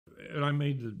and I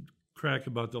made the crack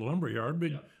about the lumberyard,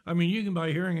 but I mean, you can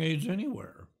buy hearing aids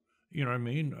anywhere. You know what I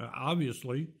mean?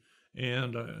 Obviously.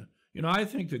 And, you know, I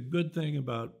think the good thing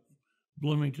about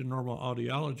Bloomington-Normal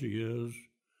audiology is,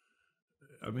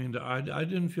 I mean, I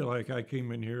didn't feel like I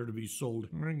came in here to be sold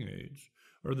hearing aids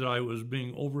or that I was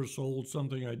being oversold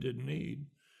something I didn't need.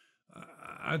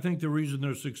 I think the reason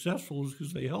they're successful is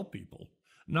because they help people,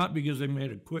 not because they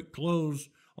made a quick close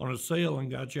on a sale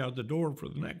and got you out the door for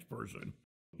the next person,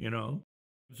 you know?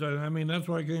 So, I mean, that's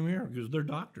why I came here, because they're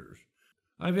doctors.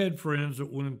 I've had friends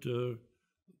that went to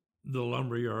the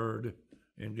lumberyard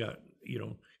and got, you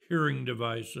know, hearing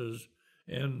devices,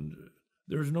 and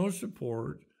there's no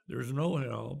support, there's no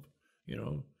help, you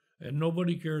know, and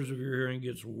nobody cares if your hearing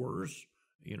gets worse,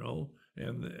 you know,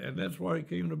 and that's why I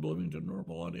came to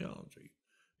Bloomington-Normal Audiology,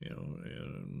 you know,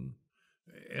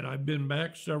 and I've been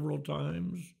back several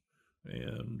times,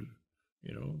 and,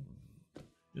 you know,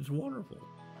 it's wonderful.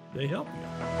 They help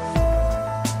you.